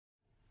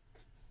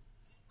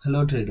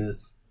Hello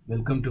traders,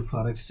 welcome to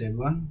Forex Trade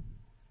 1.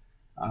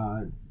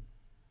 Uh,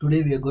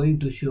 Today we are going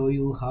to show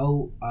you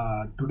how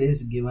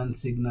today's given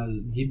signal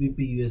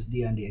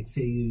Gbpusd and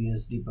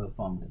Xauusd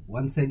performed.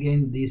 Once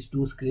again, these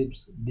two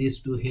scripts, these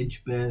two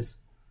hedge pairs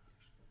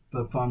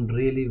performed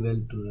really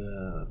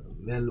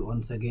well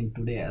once again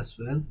today as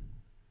well.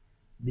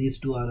 These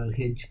two are our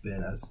hedge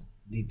pair as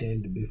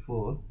detailed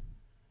before.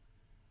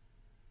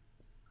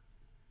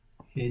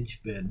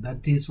 Hedge pair.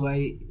 That is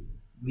why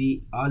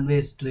we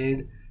always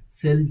trade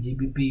sell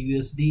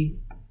Gbpusd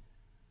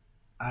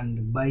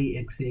and buy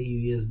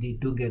Xauusd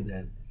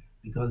together,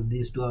 because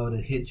these two are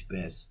hedge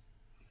pairs.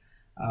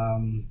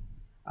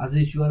 As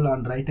usual,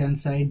 on right hand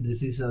side,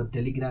 this is our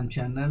Telegram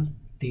channel.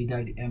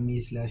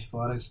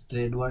 t.me/forex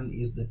trade 1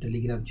 is the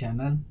Telegram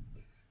channel,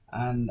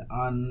 and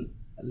on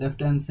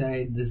left hand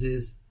side, this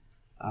is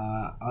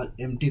our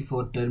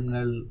MT4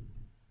 terminal,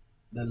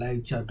 the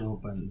live chat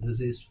open.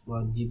 This is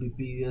for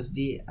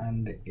Gbpusd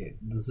and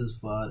this is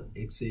for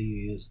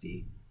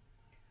Xauusd.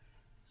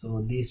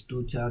 So these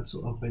two charts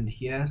opened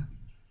here,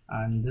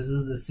 and this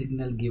is the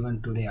signal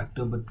given today,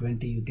 October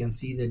 20. You can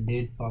see the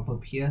date pop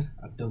up here,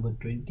 October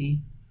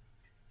 20.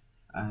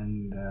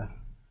 And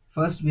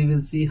first we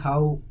will see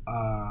how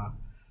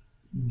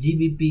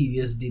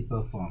Gbpusd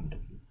performed.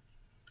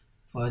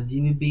 For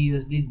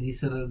Gbpusd,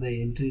 these are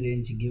the entry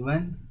range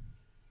given,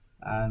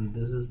 and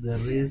this is the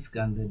risk,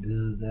 and this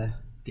is the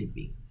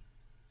TP.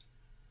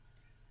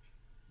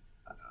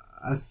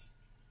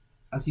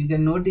 As you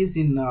can notice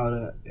in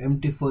our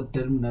MT4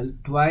 terminal,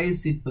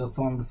 twice it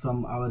performed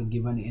from our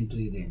given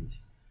entry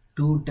range.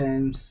 2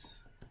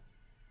 times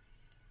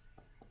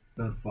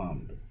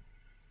performed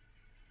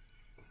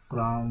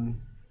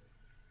from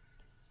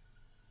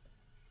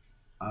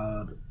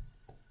our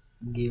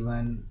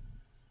given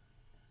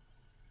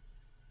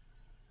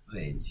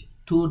range.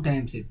 2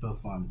 times it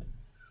performed.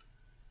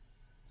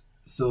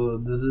 So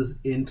this is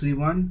entry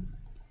 1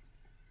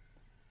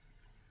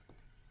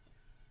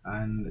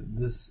 and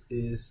this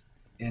is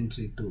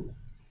entry 2.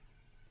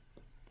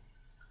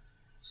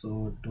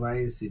 So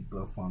twice it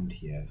performed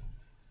here.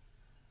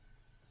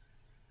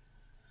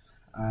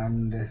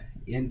 And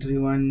entry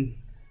 1,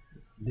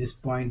 this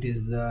point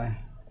is the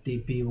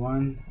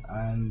TP1,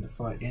 and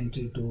for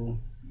entry 2,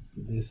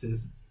 this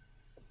is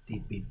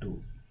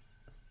TP2.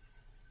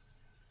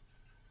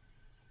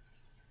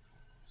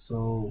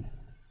 So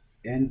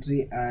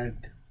entry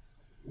at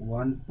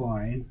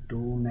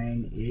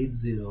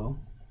 1.2980,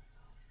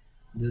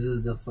 this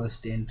is the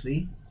first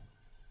entry,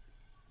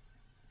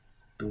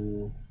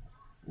 to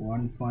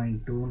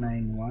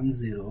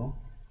 1.2910,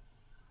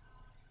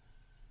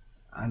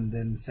 and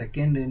then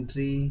second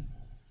entry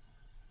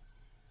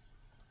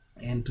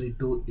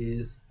 2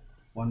 is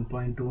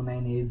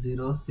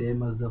 1.2980,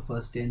 same as the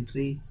first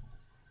entry,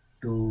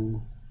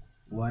 to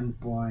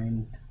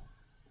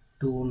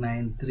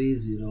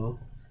 1.2930,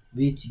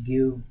 which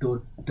give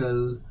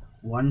total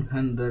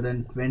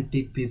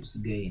 120 pips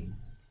gain.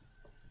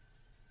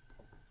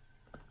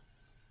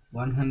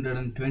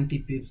 120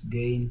 pips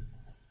gain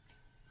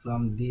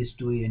from these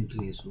two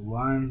entries.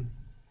 1,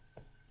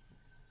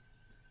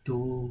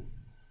 2,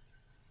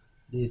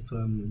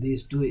 from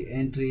these two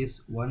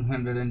entries,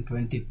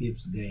 120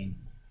 pips gain.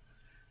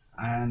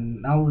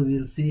 And now we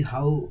will see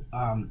how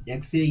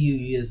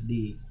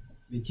Xauusd,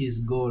 which is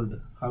gold,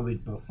 how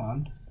it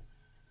performed.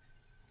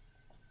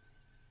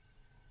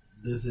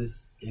 This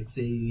is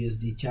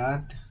Xauusd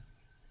chart,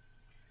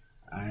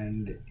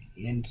 and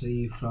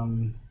entry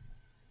from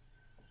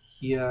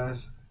here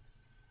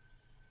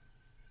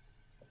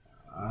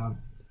up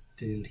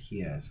till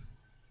here.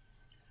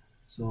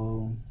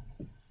 So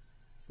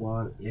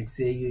for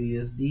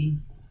Xauusd,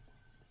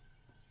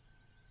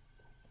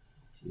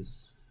 which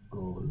is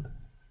gold,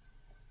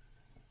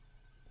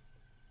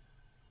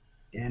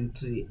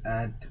 entry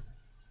at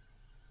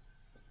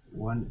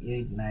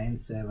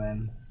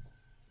 1897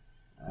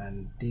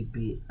 and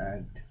TP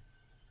at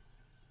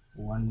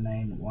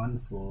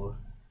 1914,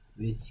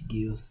 which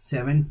gives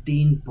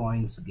 17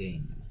 points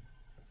gain,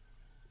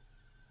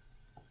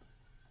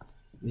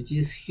 which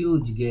is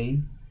huge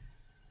gain.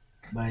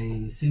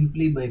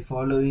 Simply by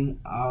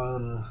following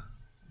our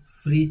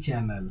free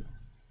channel,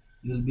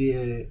 you'll be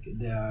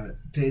the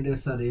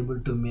traders are able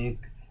to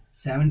make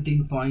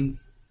 17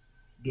 points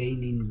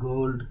gain in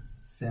gold,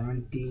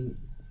 17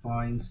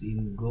 points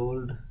in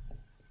gold,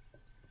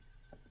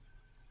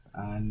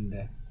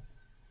 and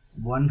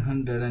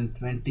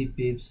 120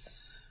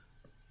 pips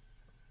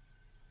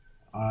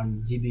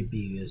on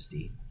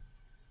Gbpusd.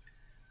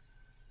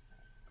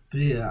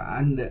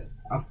 And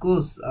of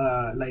course,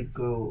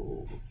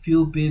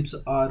 few pips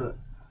or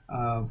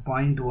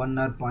 0.1 or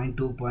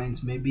 0.2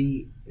 points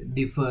maybe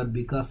differ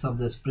because of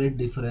the spread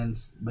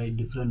difference by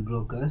different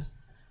brokers,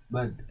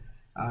 but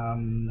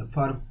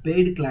for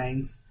paid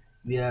clients,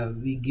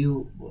 we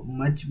give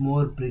much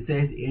more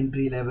precise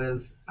entry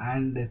levels,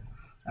 and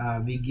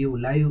we give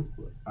live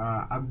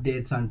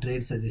updates on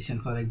trade suggestion.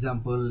 For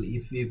example,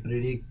 if we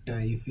predict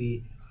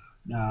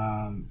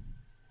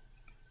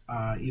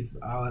if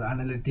our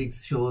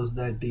analytics shows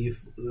that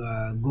if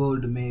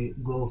gold may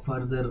go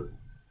further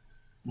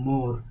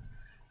more,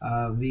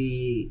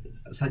 we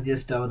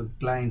suggest our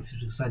clients,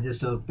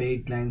 suggest our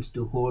paid clients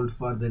to hold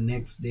for the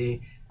next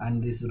day,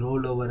 and this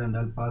rollover and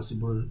all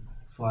possible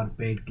for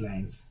paid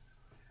clients.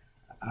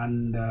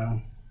 And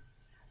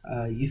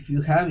if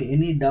you have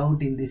any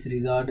doubt in this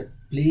regard,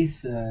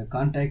 please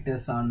contact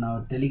us on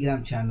our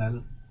Telegram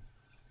channel.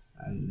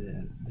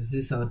 And this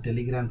is our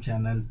Telegram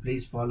channel.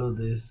 Please follow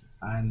this.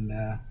 And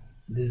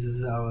this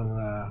is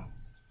our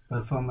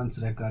performance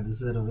record.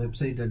 This is our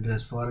website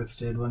address,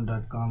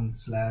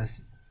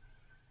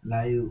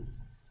 forextrade1.com/live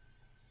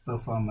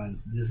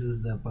performance. This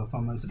is the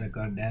performance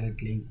record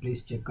direct link.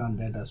 Please check on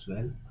that as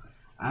well.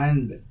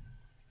 And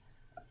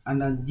on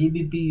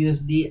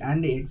Gbpusd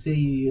and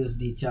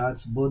Xauusd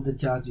charts, both the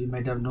charts, you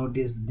might have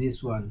noticed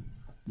this one,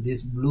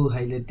 this blue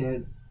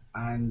highlighted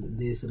and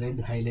this red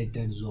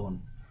highlighted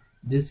zone.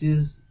 This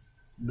is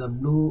the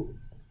blue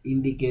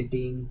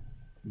indicating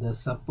the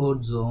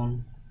support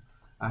zone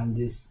and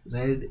this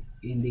red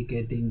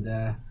indicating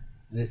the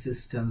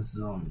resistance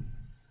zone.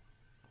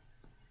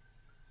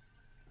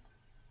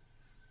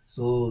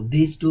 So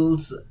these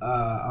tools,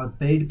 our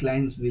paid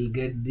clients will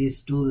get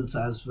these tools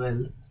as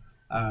well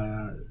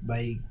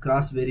by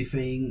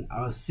cross-verifying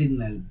our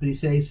signal.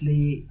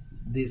 Precisely,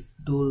 this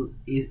tool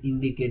is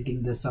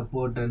indicating the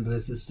support and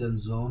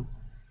resistance zone,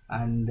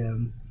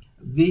 and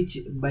which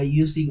by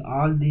using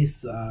all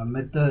these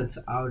methods,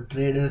 our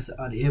traders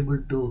are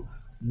able to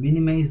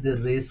minimize the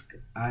risk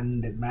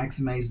and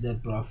maximize their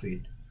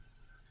profit.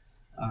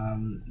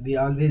 We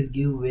always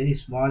give very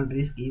small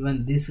risk.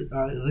 Even this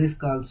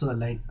risk also,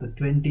 like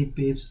 20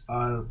 pips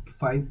or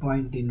 5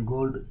 point in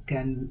gold,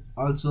 can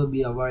also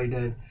be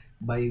avoided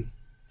by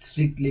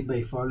strictly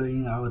by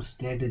following our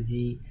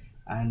strategy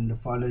and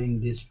following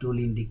this tool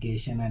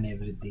indication and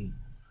everything.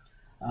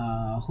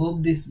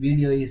 Hope this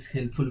video is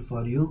helpful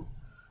for you.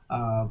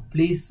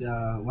 Please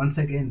once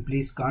again,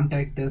 please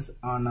contact us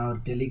on our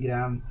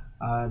Telegram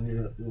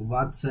or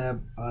WhatsApp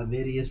or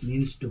various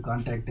means to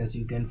contact us.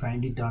 You can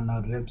find it on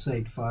our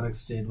website,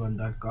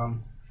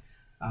 forextrade1.com.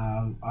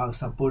 Our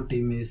support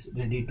team is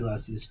ready to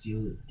assist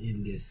you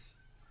in this.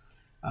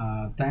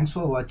 Thanks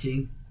for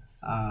watching.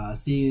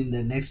 See you in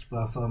the next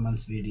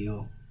performance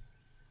video.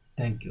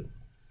 Thank you.